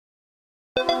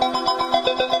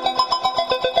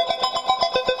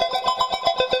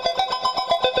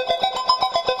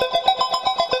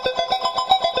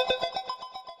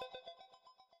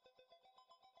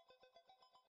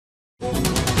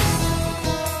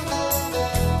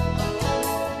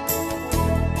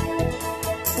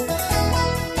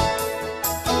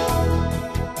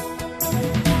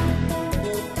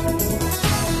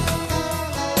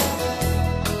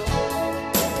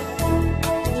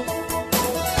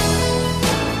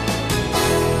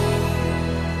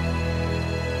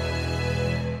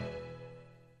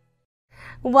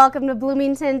Welcome to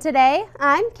Bloomington Today.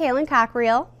 I'm Kaylin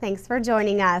Cockrell. Thanks for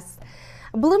joining us.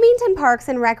 Bloomington Parks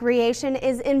and Recreation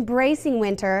is embracing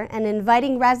winter and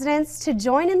inviting residents to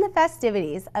join in the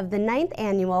festivities of the 9th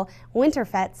annual Winter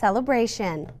Fete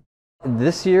celebration.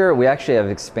 This year we actually have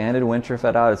expanded Winter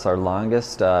Fete out. It's our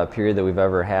longest period that we've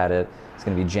ever had it. It's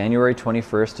going to be January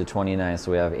 21st to 29th,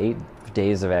 so we have 8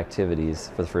 days of activities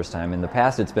for the first time. In the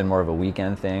past it's been more of a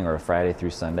weekend thing or a Friday through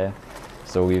Sunday.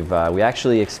 So we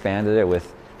actually expanded it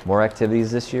with more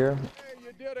activities this year.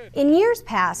 In years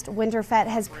past, Winter Fete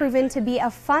has proven to be a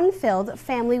fun-filled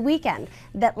family weekend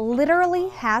that literally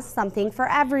has something for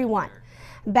everyone.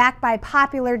 Backed by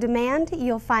popular demand,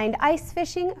 you'll find ice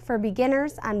fishing for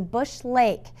beginners on Bush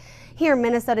Lake. Here,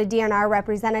 Minnesota DNR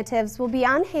representatives will be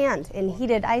on hand in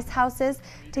heated ice houses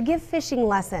to give fishing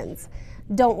lessons.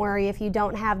 Don't worry if you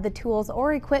don't have the tools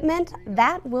or equipment,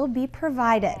 that will be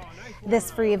provided. This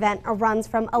free event runs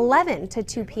from 11 to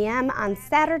 2 p.m. on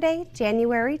Saturday,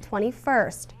 January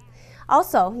 21st.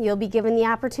 Also, you'll be given the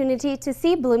opportunity to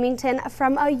see Bloomington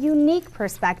from a unique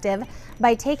perspective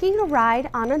by taking a ride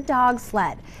on a dog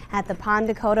sled at the Pond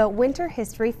Dakota Winter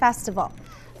History Festival.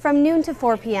 From noon to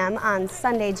 4 p.m. on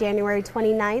Sunday, January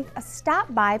 29th,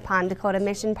 stop by Pond Dakota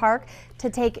Mission Park to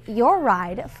take your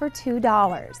ride for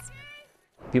 $2.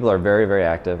 People are very, very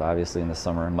active, obviously in the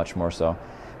summer, much more so.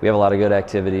 We have a lot of good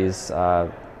activities.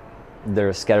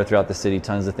 They're scattered throughout the city,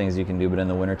 tons of things you can do, but in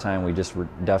the wintertime we just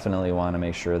definitely want to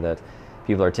make sure that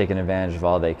people are taking advantage of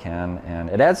all they can, and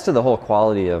it adds to the whole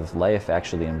quality of life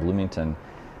actually in Bloomington.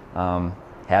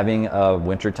 Having a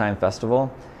wintertime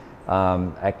festival,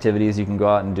 activities you can go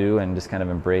out and do and just kind of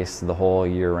embrace the whole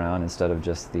year round instead of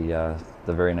just the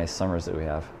very nice summers that we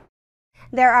have.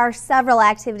 There are several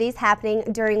activities happening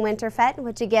during Winter Fete,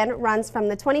 which again runs from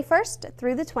the 21st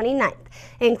through the 29th,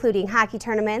 including hockey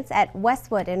tournaments at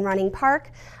Westwood and Running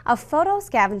Park, a photo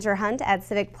scavenger hunt at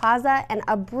Civic Plaza, and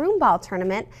a broomball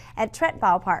tournament at Tret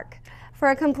Ballpark.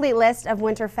 For a complete list of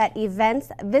Winter Fete events,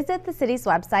 visit the city's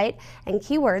website and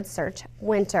keyword search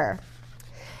winter.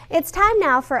 It's time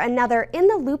now for another In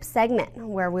the Loop segment,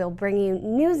 where we'll bring you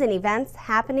news and events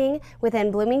happening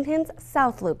within Bloomington's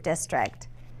South Loop District.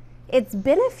 It's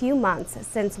been a few months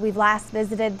since we've last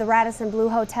visited the Radisson Blu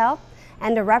Hotel,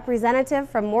 and a representative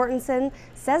from Mortenson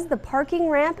says the parking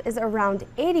ramp is around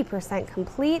 80%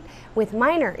 complete with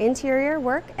minor interior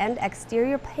work and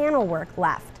exterior panel work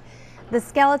left. The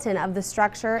skeleton of the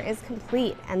structure is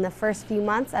complete, and the first few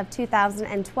months of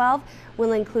 2012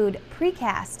 will include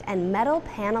precast and metal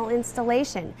panel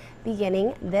installation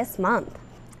beginning this month.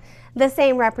 The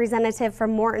same representative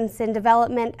from Mortenson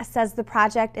Development says the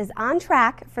project is on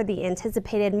track for the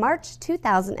anticipated March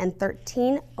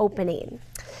 2013 opening.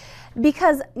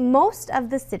 Because most of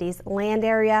the city's land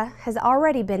area has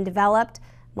already been developed,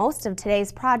 most of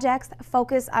today's projects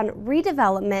focus on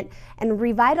redevelopment and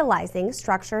revitalizing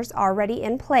structures already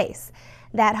in place.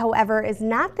 That, however, is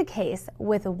not the case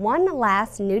with one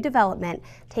last new development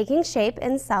taking shape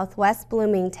in southwest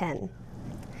Bloomington.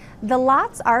 The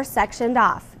lots are sectioned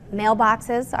off.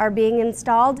 Mailboxes are being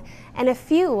installed, and a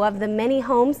few of the many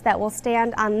homes that will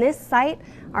stand on this site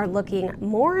are looking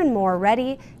more and more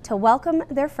ready to welcome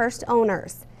their first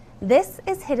owners. This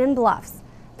is Hidden Bluffs,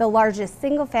 the largest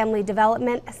single-family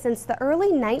development since the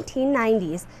early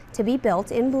 1990s to be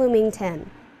built in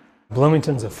Bloomington.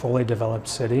 Bloomington's a fully developed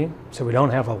city, so we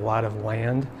don't have a lot of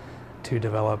land to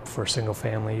develop for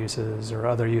single-family uses or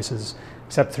other uses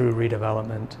except through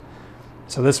redevelopment.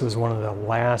 So this was one of the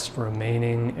last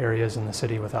remaining areas in the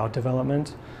city without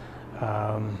development.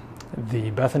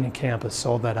 The Bethany campus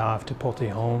sold that off to Pulte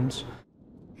Homes.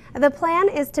 The plan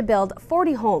is to build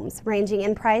 40 homes ranging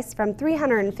in price from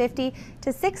 $350,000 to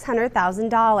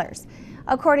 $600,000.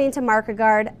 According to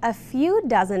Markegard, a few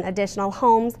dozen additional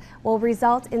homes will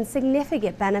result in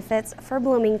significant benefits for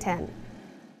Bloomington.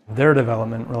 Their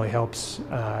development really helps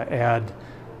add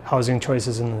housing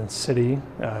choices in the city,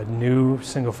 new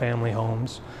single-family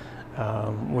homes,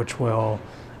 which will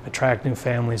attract new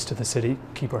families to the city,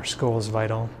 keep our schools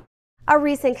vital. A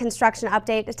recent construction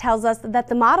update tells us that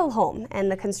the model home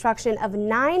and the construction of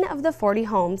 9 of the 40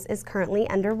 homes is currently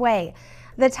underway.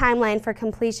 The timeline for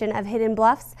completion of Hidden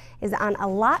Bluffs is on a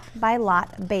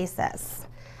lot-by-lot basis.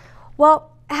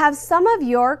 Well, have some of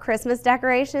your Christmas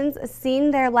decorations seen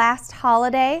their last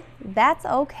holiday? That's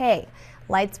okay.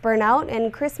 Lights burn out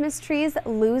and Christmas trees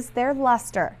lose their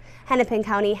luster. Hennepin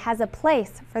County has a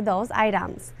place for those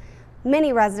items.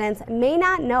 Many residents may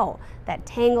not know that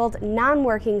tangled,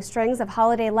 non-working strings of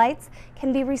holiday lights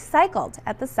can be recycled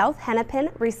at the South Hennepin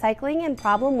Recycling and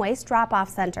Problem Waste Drop-Off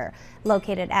Center,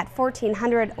 located at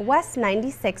 1400 West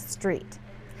 96th Street.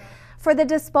 For the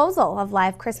disposal of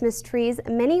live Christmas trees,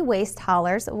 many waste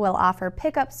haulers will offer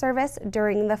pickup service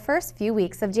during the first few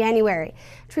weeks of January.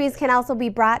 Trees can also be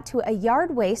brought to a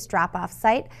yard waste drop-off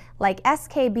site like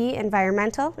SKB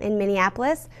Environmental in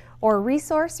Minneapolis or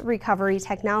Resource Recovery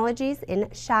Technologies in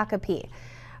Shakopee.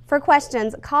 For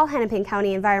questions, call Hennepin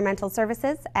County Environmental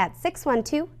Services at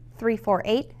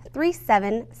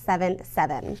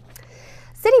 612-348-3777.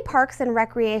 City Parks and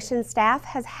Recreation staff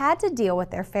has had to deal with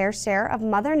their fair share of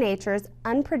Mother Nature's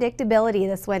unpredictability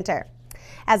this winter,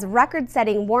 as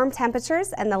record-setting warm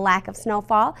temperatures and the lack of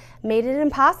snowfall made it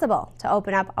impossible to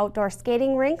open up outdoor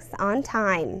skating rinks on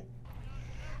time.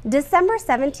 December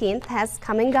 17th has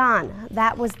come and gone.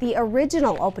 That was the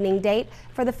original opening date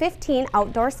for the 15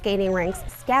 outdoor skating rinks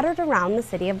scattered around the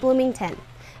city of Bloomington.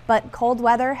 But cold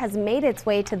weather has made its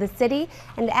way to the city,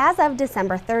 and as of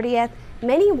December 30th,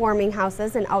 many warming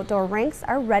houses and outdoor rinks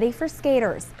are ready for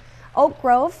skaters. Oak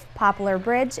Grove, Poplar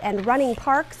Bridge, and Running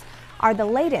Parks are the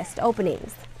latest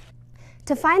openings.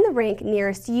 To find the rink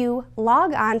nearest you,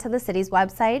 log on to the city's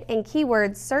website and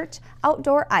keyword search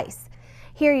outdoor ice.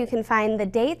 Here you can find the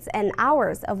dates and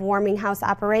hours of warming house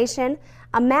operation,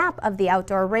 a map of the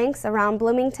outdoor rinks around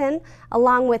Bloomington,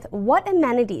 along with what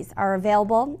amenities are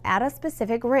available at a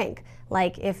specific rink,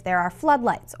 like if there are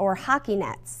floodlights or hockey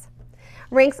nets.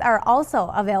 Rinks are also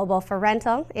available for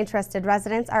rental. Interested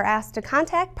residents are asked to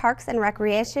contact Parks and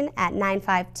Recreation at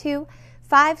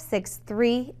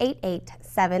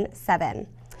 952-563-8877.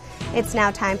 It's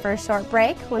now time for a short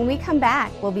break. When we come back,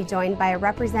 we'll be joined by a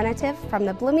representative from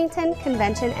the Bloomington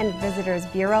Convention and Visitors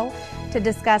Bureau to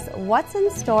discuss what's in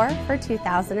store for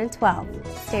 2012.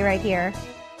 Stay right here.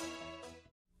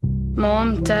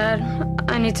 Mom, Dad,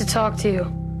 I need to talk to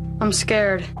you. I'm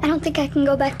scared. I don't think I can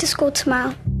go back to school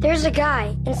tomorrow. There's a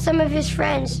guy and some of his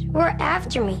friends who are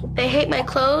after me. They hate my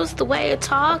clothes, the way I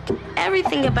talk,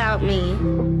 everything about me.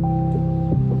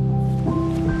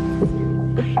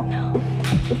 I know.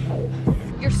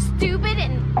 You're stupid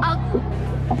and ugly.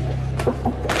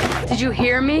 Did you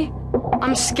hear me?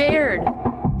 I'm scared.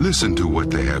 Listen to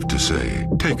what they have to say.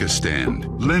 Take a stand.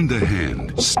 Lend a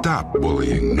hand. Stop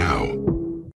bullying now.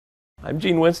 I'm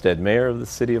Gene Winstead, Mayor of the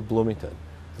City of Bloomington.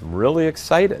 I'm really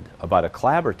excited about a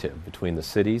collaborative between the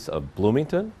cities of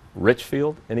Bloomington,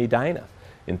 Richfield, and Edina.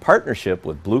 In partnership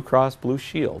with Blue Cross Blue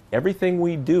Shield, everything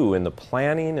we do in the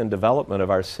planning and development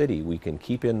of our city, we can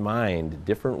keep in mind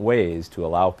different ways to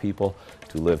allow people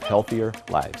to live healthier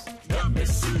lives. The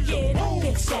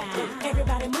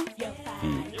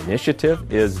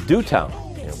initiative is Do Town,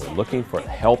 and we're looking for the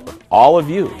help of all of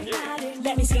you.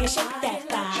 Let me see you shake that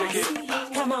body.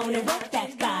 Come on and rock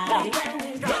that body.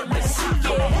 Let me see you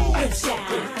good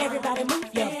shine. Everybody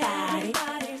move your body.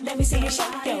 Let me see you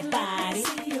shake your body.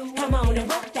 Come on and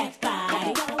rock that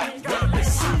body. Let me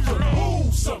see you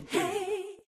move so good.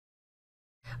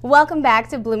 Welcome back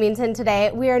to Bloomington Today.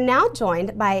 We are now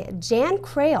joined by Jan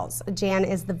Krales. Jan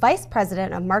is the Vice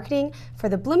President of Marketing for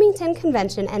the Bloomington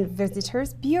Convention and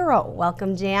Visitors Bureau.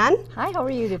 Welcome, Jan. Hi, how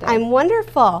are you today? I'm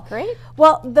wonderful. Great.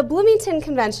 Well, the Bloomington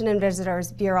Convention and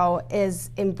Visitors Bureau is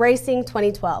embracing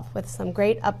 2012 with some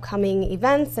great upcoming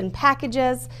events and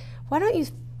packages. Why don't you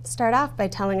start off by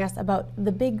telling us about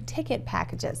the big ticket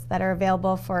packages that are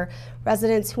available for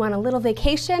residents who want a little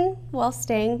vacation while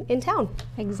staying in town.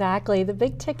 Exactly. The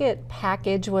big ticket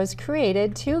package was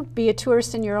created to be a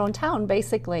tourist in your own town,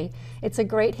 basically. It's a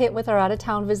great hit with our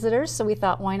out-of-town visitors, so we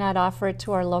thought why not offer it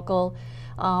to our local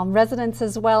residents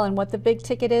as well. And what the big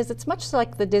ticket is, it's much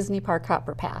like the Disney Park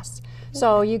Hopper Pass.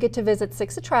 So you get to visit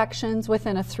 6 attractions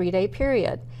within a 3-day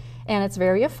period. And it's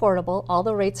very affordable. All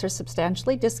the rates are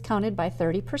substantially discounted by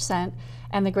 30%.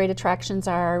 And the great attractions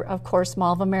are, of course,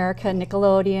 Mall of America,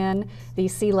 Nickelodeon, the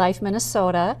Sea Life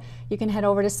Minnesota. You can head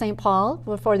over to St. Paul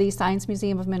for the Science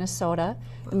Museum of Minnesota,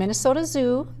 the Minnesota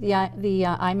Zoo, the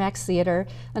IMAX Theater,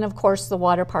 and of course the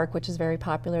water park, which is very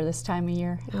popular this time of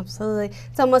year. Absolutely.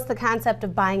 It's almost the concept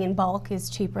of buying in bulk is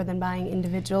cheaper than buying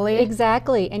individually.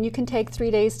 Exactly, and you can take 3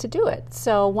 days to do it.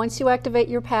 So once you activate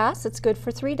your pass, it's good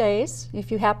for 3 days. If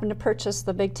you happen to purchase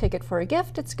the big ticket for a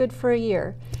gift, it's good for a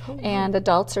year. Oh, wow. And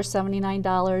adults are $79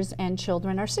 and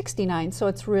children are $69, so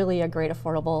it's really a great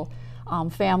affordable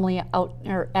family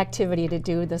activity to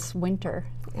do this winter.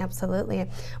 Absolutely.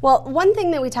 Well, one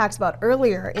thing that we talked about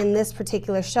earlier in this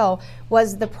particular show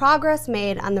was the progress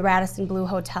made on the Radisson Blu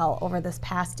Hotel over this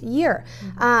past year.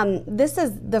 Mm-hmm. This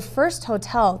is the first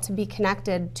hotel to be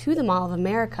connected to the Mall of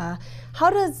America. How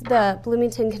does the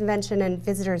Bloomington Convention and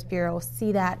Visitors Bureau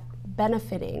see that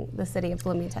benefiting the city of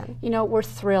Bloomington? You know, we're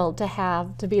thrilled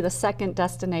to be the second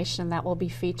destination that will be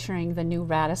featuring the new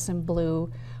Radisson Blu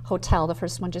hotel. The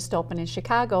first one just opened in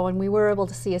Chicago, and we were able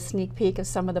to see a sneak peek of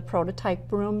some of the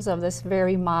prototype rooms of this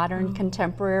very modern,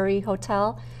 contemporary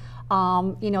hotel.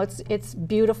 You know, it's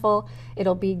beautiful.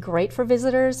 It'll be great for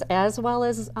visitors as well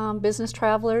as business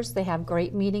travelers. They have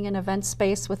great meeting and event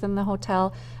space within the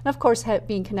hotel. And of course,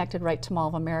 being connected right to Mall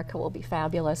of America will be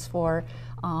fabulous for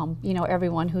you know,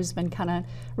 everyone who's been kind of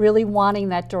really wanting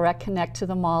that direct connect to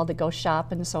the mall to go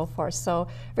shop and so forth. So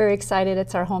very excited.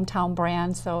 It's our hometown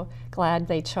brand, so glad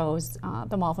they chose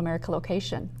the Mall of America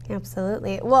location.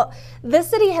 Absolutely. Well, this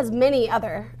city has many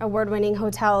other award-winning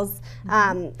hotels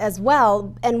as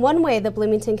well, and one way the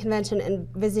Bloomington Convention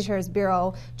and Visitors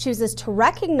Bureau chooses to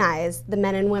recognize the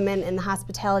men and women in the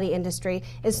hospitality industry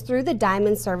is through the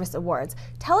Diamond Service Awards.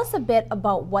 Tell us a bit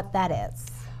about what that is.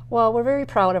 Well, we're very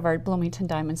proud of our Bloomington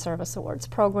Diamond Service Awards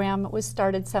program. It was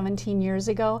started 17 years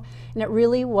ago, and it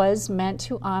really was meant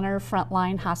to honor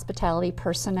frontline hospitality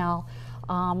personnel.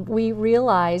 We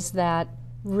realized that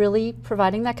really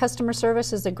providing that customer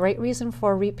service is a great reason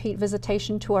for repeat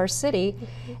visitation to our city,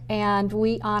 and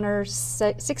we honor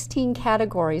 16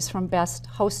 categories from best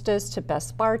hostess to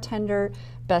best bartender,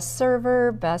 best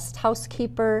server, best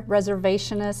housekeeper,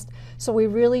 reservationist. So we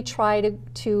really try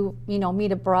to you know,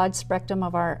 meet a broad spectrum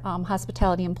of our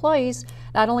hospitality employees,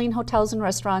 not only in hotels and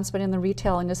restaurants, but in the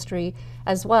retail industry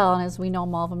as well. And as we know,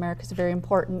 Mall of America is a very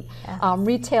important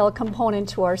retail component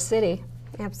to our city.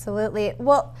 Absolutely.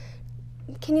 Well,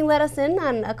 can you let us in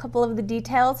on a couple of the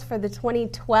details for the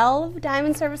 2012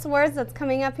 Diamond Service Awards that's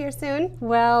coming up here soon?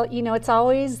 Well, you know, it's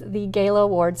always the gala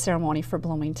award ceremony for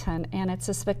Bloomington, and it's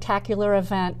a spectacular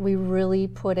event. We really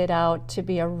put it out to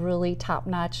be a really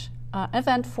top-notch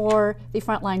event for the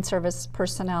frontline service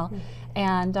personnel.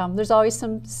 And there's always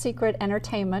some secret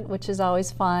entertainment, which is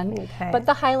always fun. Okay. But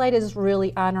the highlight is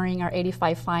really honoring our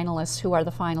 85 finalists, who are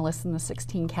the finalists in the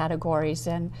 16 categories.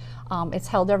 And it's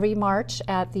held every March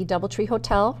at the Doubletree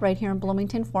Hotel right here in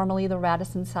Bloomington, formerly the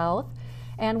Radisson South.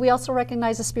 And we also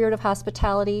recognize the Spirit of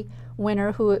Hospitality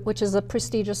winner, which is a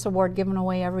prestigious award given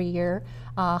away every year,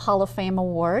 Hall of Fame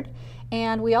award.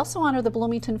 And we also honor the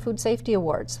Bloomington Food Safety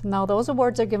Awards. Now, those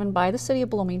awards are given by the City of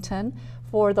Bloomington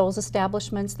for those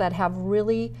establishments that have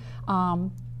really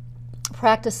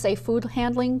practiced safe food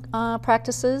handling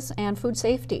practices and food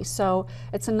safety. So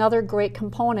it's another great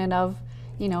component of,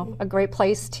 you know, a great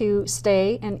place to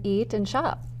stay and eat and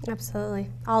shop. Absolutely.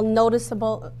 All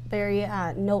noticeable, very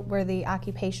noteworthy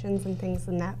occupations and things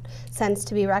in that sense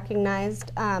to be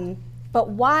recognized. But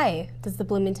why does the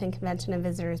Bloomington Convention and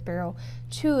Visitors Bureau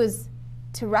choose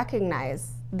to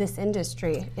recognize this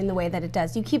industry in the way that it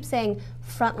does? You keep saying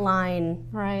frontline.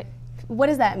 Right. What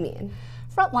does that mean?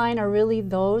 Frontline are really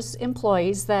those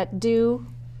employees that do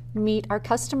meet our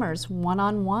customers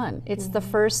one-on-one. It's the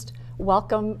first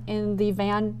welcome in the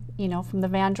van, you know, from the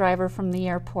van driver from the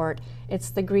airport.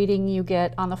 It's the greeting you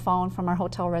get on the phone from our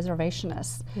hotel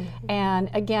reservationists. And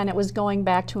again, it was going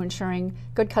back to ensuring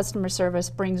good customer service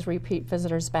brings repeat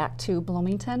visitors back to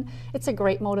Bloomington. It's a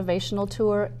great motivational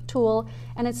tool,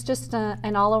 and it's just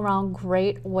an all-around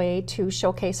great way to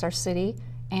showcase our city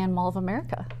and Mall of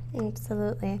America.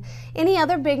 Absolutely. Any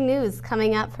other big news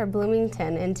coming up for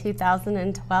Bloomington in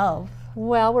 2012?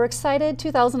 Well, we're excited.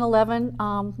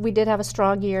 2011, we did have a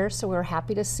strong year, so we were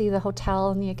happy to see the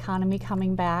hotel and the economy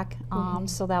coming back.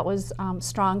 So that was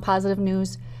strong, positive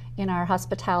news in our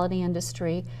hospitality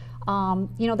industry. You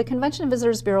know, the Convention and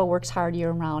Visitors Bureau works hard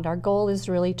year-round. Our goal is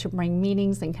really to bring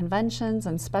meetings and conventions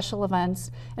and special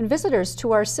events and visitors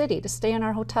to our city, to stay in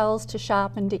our hotels, to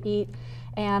shop and to eat.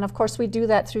 And of course, we do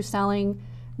that through selling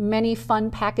many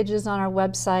fun packages on our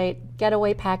website,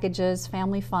 getaway packages,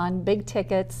 family fun, big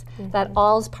tickets. That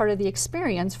all is part of the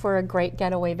experience for a great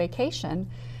getaway vacation.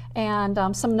 And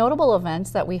some notable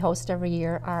events that we host every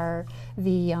year are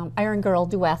the Iron Girl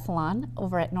Duathlon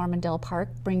over at Normandale Park.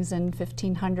 Brings in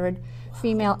 1,500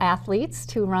 female athletes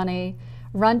to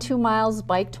run 2 miles,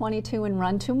 bike 22, and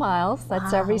run 2 miles.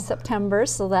 That's every September,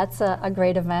 so that's a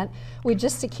great event. We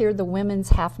just secured the Women's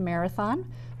Half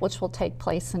Marathon, which will take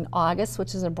place in August,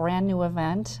 which is a brand new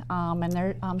event, and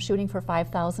they're shooting for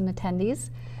 5,000 attendees.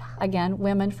 Again,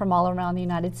 women from all around the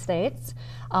United States.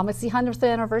 It's the 100th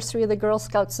anniversary of the Girl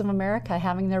Scouts of America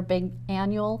having their big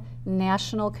annual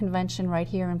national convention right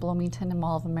here in Bloomington and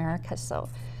Mall of America. So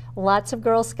lots of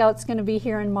Girl Scouts going to be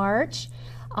here in March.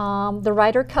 The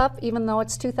Ryder Cup, even though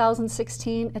it's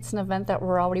 2016, it's an event that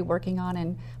we're already working on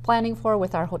and planning for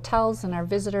with our hotels and our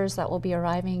visitors that will be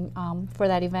arriving for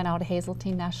that event out at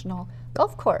Hazeltine National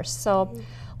Golf Course. So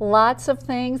lots of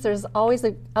things. There's always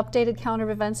an updated calendar of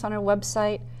events on our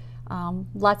website.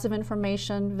 Lots of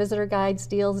information, visitor guides,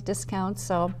 deals, discounts.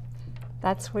 So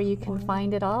that's where you can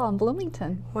find it all in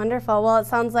Bloomington. Wonderful. Well, it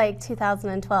sounds like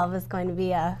 2012 is going to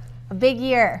be a big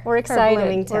year. We're excited. For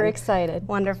Bloomington. We're excited.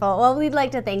 Wonderful. Well, we'd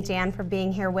like to thank Jan for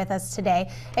being here with us today.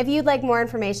 If you'd like more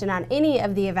information on any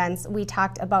of the events we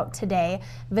talked about today,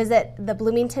 visit the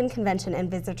Bloomington Convention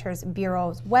and Visitors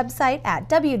Bureau's website at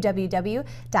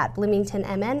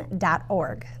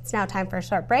www.bloomingtonmn.org. It's now time for a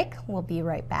short break. We'll be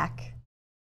right back.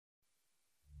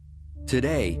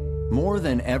 Today, more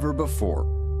than ever before,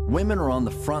 women are on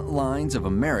the front lines of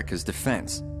America's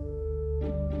defense.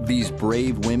 These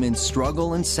brave women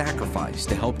struggle and sacrifice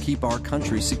to help keep our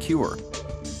country secure.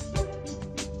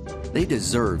 They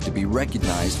deserve to be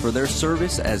recognized for their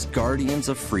service as guardians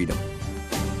of freedom.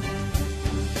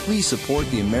 Please support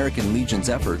the American Legion's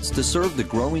efforts to serve the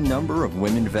growing number of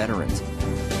women veterans.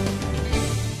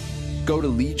 Go to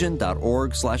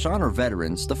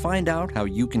legion.org/honor-veterans to find out how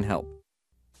you can help.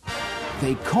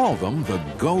 They call them the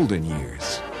golden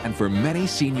years, and for many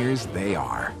seniors, they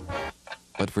are.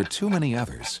 But for too many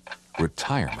others,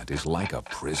 retirement is like a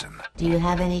prison. Do you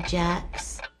have any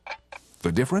jacks?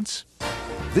 The difference?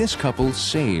 This couple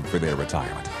saved for their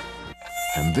retirement,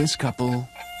 and this couple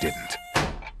didn't.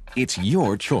 It's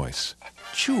your choice.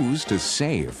 Choose to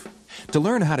save. To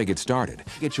learn how to get started,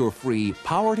 get your free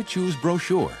Power to Choose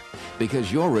brochure,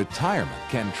 because your retirement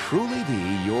can truly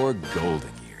be your golden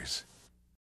years.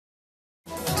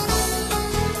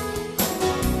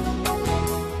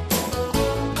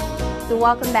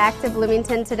 Welcome back to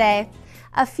Bloomington Today.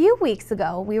 A few weeks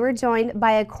ago, we were joined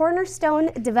by a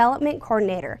Cornerstone development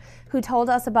coordinator who told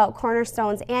us about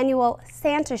Cornerstone's annual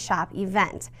Santa Shop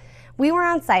event. We were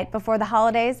on site before the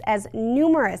holidays as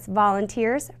numerous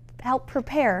volunteers helped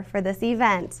prepare for this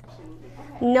event.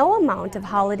 No amount of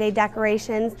holiday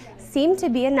decorations seemed to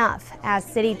be enough as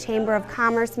City Chamber of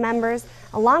Commerce members,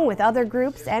 along with other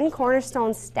groups and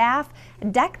Cornerstone staff,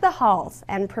 decked the halls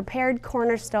and prepared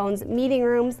Cornerstone's meeting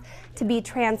rooms to be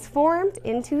transformed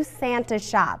into Santa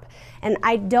Shop. And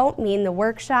I don't mean the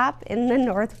workshop in the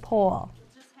North Pole.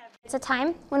 It's a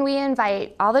time when we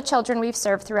invite all the children we've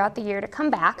served throughout the year to come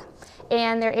back,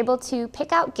 and they're able to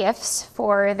pick out gifts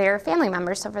for their family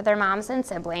members, so for their moms and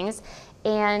siblings.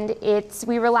 And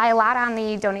we rely a lot on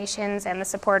the donations and the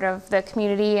support of the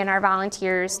community and our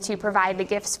volunteers to provide the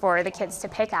gifts for the kids to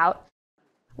pick out.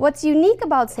 What's unique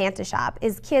about Santa Shop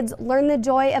is kids learn the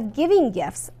joy of giving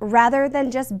gifts rather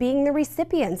than just being the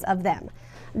recipients of them.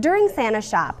 During Santa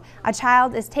Shop, a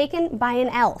child is taken by an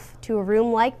elf to a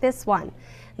room like this one.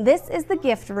 This is the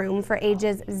gift room for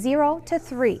ages 0 to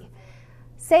 3.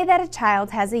 Say that a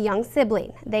child has a young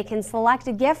sibling. They can select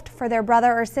a gift for their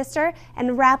brother or sister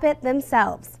and wrap it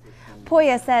themselves.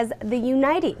 Poya says the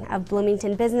uniting of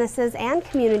Bloomington businesses and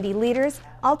community leaders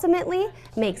ultimately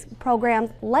makes programs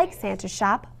like Santa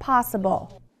Shop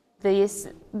possible. This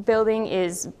building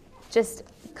is just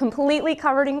completely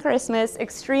covered in Christmas,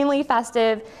 extremely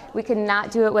festive. We could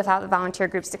not do it without the volunteer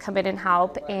groups to come in and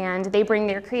help, and they bring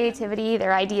their creativity,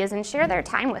 their ideas, and share their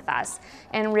time with us.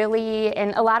 And really,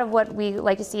 and a lot of what we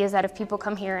like to see is that if people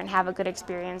come here and have a good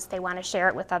experience, they want to share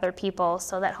it with other people,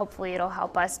 so that hopefully it'll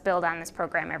help us build on this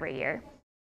program every year.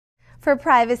 For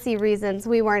privacy reasons,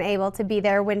 we weren't able to be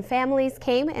there when families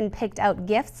came and picked out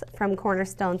gifts from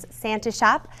Cornerstone's Santa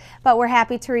Shop, but we're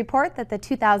happy to report that the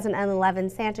 2011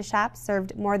 Santa Shop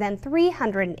served more than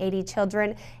 380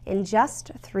 children in just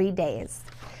 3 days.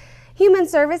 Human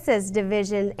Services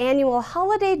Division's annual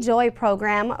Holiday Joy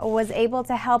program was able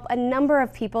to help a number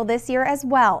of people this year as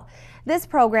well. This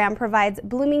program provides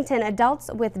Bloomington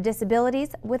adults with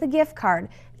disabilities with a gift card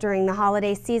during the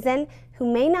holiday season who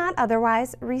may not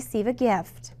otherwise receive a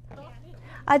gift.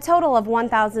 A total of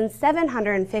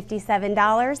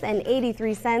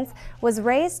 $1,757.83 was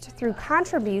raised through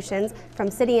contributions from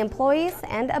city employees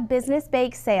and a business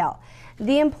bake sale.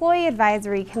 The Employee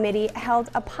Advisory Committee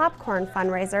held a popcorn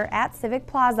fundraiser at Civic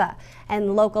Plaza,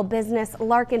 and local business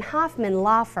Larkin Hoffman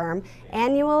Law Firm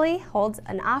annually holds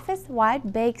an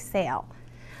office-wide bake sale.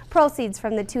 Proceeds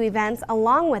from the two events,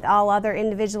 along with all other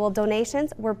individual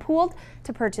donations, were pooled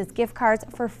to purchase gift cards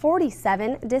for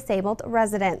 47 disabled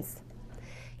residents.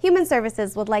 Human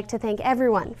Services would like to thank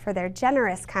everyone for their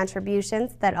generous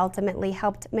contributions that ultimately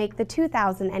helped make the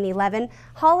 2011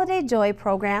 Holiday Joy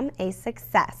program a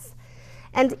success.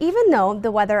 And even though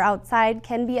the weather outside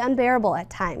can be unbearable at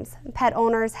times, pet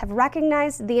owners have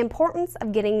recognized the importance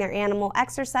of getting their animal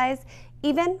exercise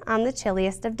even on the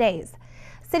chilliest of days.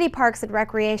 City Parks and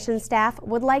Recreation staff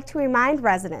would like to remind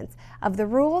residents of the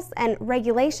rules and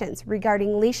regulations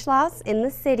regarding leash laws in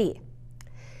the city.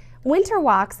 Winter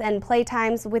walks and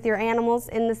playtimes with your animals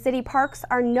in the city parks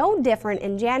are no different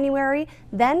in January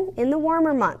than in the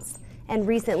warmer months. And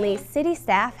recently, city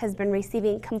staff has been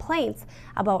receiving complaints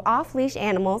about off-leash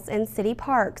animals in city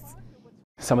parks.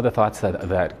 Some of the thoughts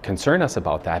that concern us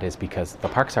about that is because the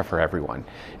parks are for everyone,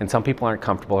 and some people aren't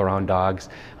comfortable around dogs.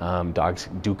 Dogs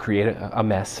do create a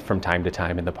mess from time to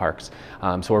time in the parks.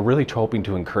 So we're really hoping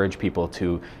to encourage people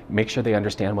to make sure they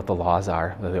understand what the laws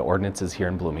are, the ordinances here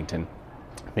in Bloomington.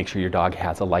 Make sure your dog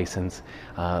has a license.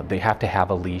 They have to have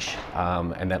a leash,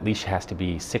 and that leash has to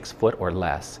be 6 foot or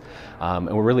less.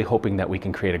 And we're really hoping that we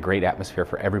can create a great atmosphere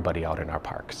for everybody out in our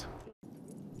parks.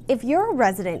 If you're a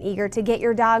resident eager to get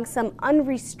your dog some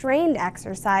unrestrained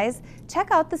exercise, check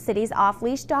out the city's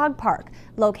off-leash dog park,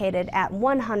 located at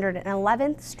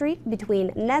 111th Street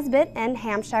between Nesbitt and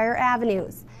Hampshire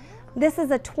Avenues. This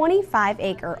is a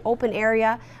 25-acre open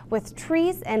area with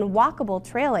trees and walkable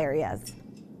trail areas.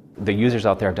 The users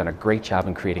out there have done a great job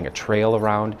in creating a trail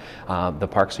around the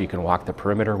park so you can walk the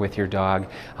perimeter with your dog.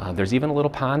 There's even a little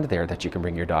pond there that you can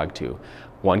bring your dog to.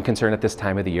 One concern at this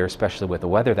time of the year, especially with the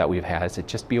weather that we've had, is to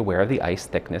just be aware of the ice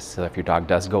thickness. So if your dog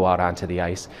does go out onto the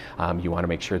ice, you want to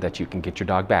make sure that you can get your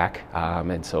dog back.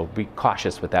 And so be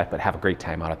cautious with that, but have a great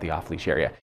time out at the off-leash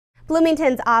area.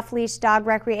 Bloomington's off-leash dog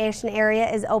recreation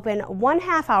area is open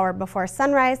 1/2 hour before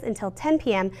sunrise until 10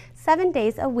 p.m. 7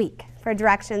 days a week. For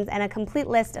directions and a complete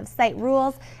list of site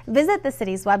rules, visit the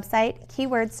city's website,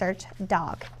 keyword search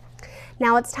dog.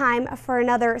 Now it's time for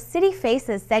another City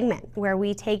Faces segment, where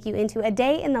we take you into a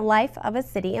day in the life of a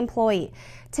city employee.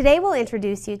 Today we'll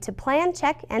introduce you to Plan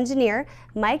Check engineer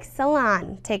Mike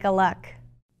Salon. Take a look.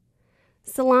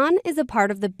 Salon is a part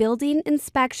of the Building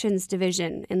Inspections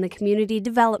Division in the Community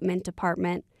Development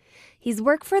Department. He's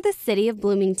worked for the City of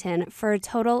Bloomington for a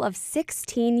total of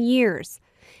 16 years,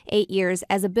 8 years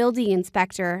as a building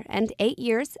inspector and 8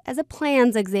 years as a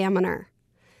plans examiner.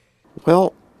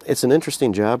 Well, it's an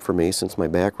interesting job for me since my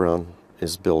background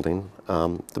is building.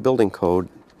 The building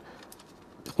codes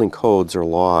are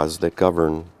laws that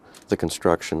govern the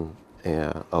construction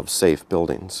of safe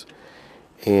buildings.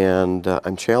 And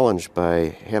I'm challenged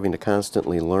by having to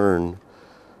constantly learn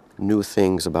new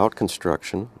things about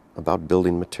construction, about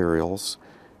building materials,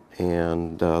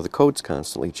 and the code's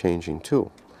constantly changing too.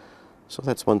 So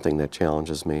that's one thing that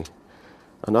challenges me.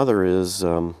 Another is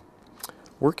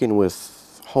working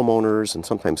with homeowners and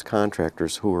sometimes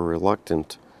contractors who are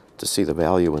reluctant to see the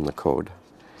value in the code.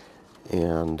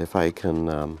 And if I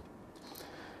can,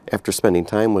 after spending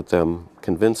time with them,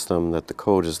 convince them that the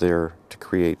code is there to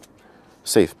create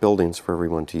safe buildings for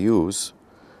everyone to use,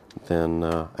 then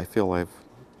I feel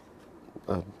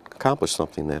I've accomplished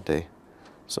something that day.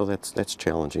 So that's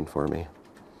challenging for me.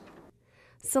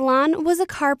 Salon was a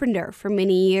carpenter for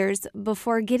many years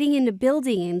before getting into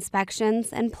building inspections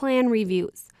and plan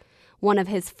reviews. One of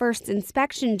his first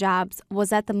inspection jobs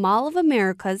was at the Mall of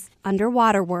America's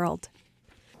Underwater World.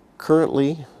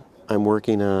 Currently, I'm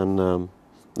working on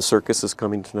the circus is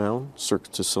coming to town,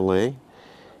 Cirque du Soleil,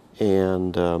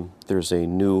 and there's a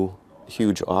new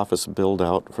huge office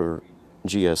build-out for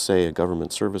GSA, a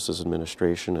Government Services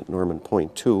Administration, at Norman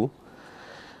Point 2.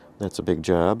 That's a big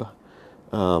job.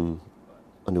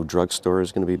 A new drugstore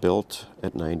is going to be built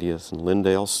at 90th and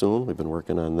Lyndale soon. We've been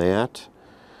working on that.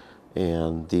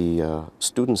 And the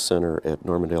Student Center at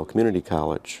Normandale Community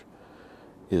College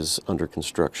is under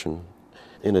construction.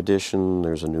 In addition,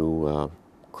 there's a new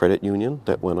credit union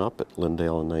that went up at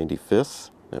Lyndale and 95th.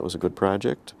 That was a good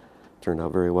project. Turned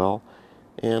out very well.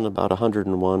 And about a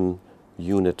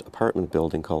 101-unit apartment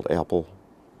building called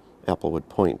Applewood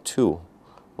Point 2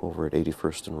 over at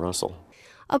 81st and Russell.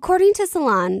 According to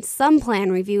Salon, some plan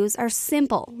reviews are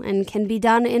simple and can be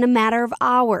done in a matter of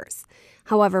hours.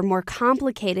 However, more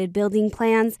complicated building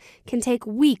plans can take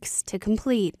weeks to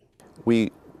complete.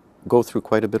 We go through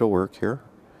quite a bit of work here,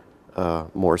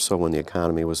 more so when the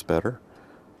economy was better,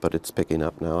 but it's picking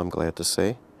up now, I'm glad to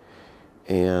say.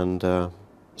 And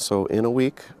so in a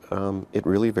week, it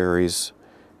really varies.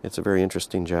 It's a very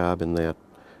interesting job in that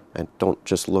I don't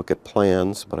just look at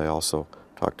plans, but I also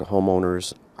talk to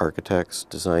homeowners, architects,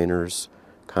 designers,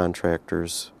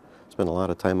 contractors. Spend a lot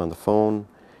of time on the phone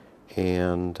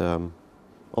and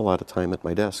a lot of time at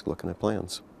my desk looking at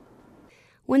plans.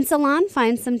 When Salon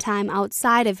finds some time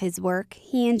outside of his work,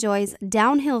 he enjoys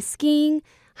downhill skiing,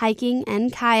 hiking,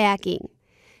 and kayaking.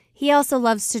 He also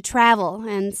loves to travel,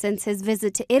 and since his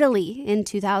visit to Italy in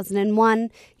 2001,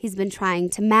 he's been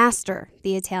trying to master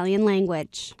the Italian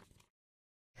language.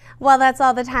 Well, that's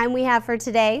all the time we have for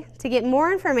today. To get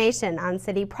more information on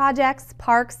city projects,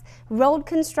 parks, road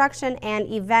construction, and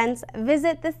events,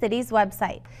 visit the city's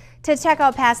website. To check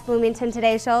out past Bloomington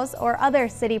Today shows or other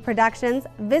city productions,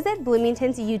 visit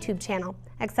Bloomington's YouTube channel,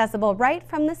 accessible right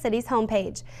from the city's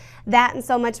homepage. That and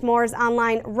so much more is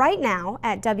online right now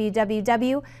at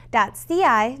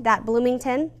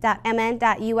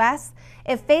www.ci.bloomington.mn.us.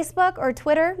 If Facebook or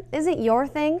Twitter isn't your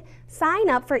thing, sign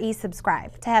up for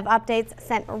eSubscribe to have updates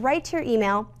sent right to your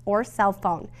email or cell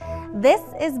phone. This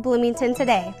is Bloomington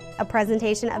Today, a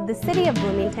presentation of the City of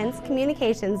Bloomington's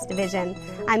Communications Division.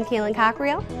 I'm Kaylin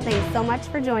Cockriel. Thanks so much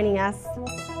for joining us.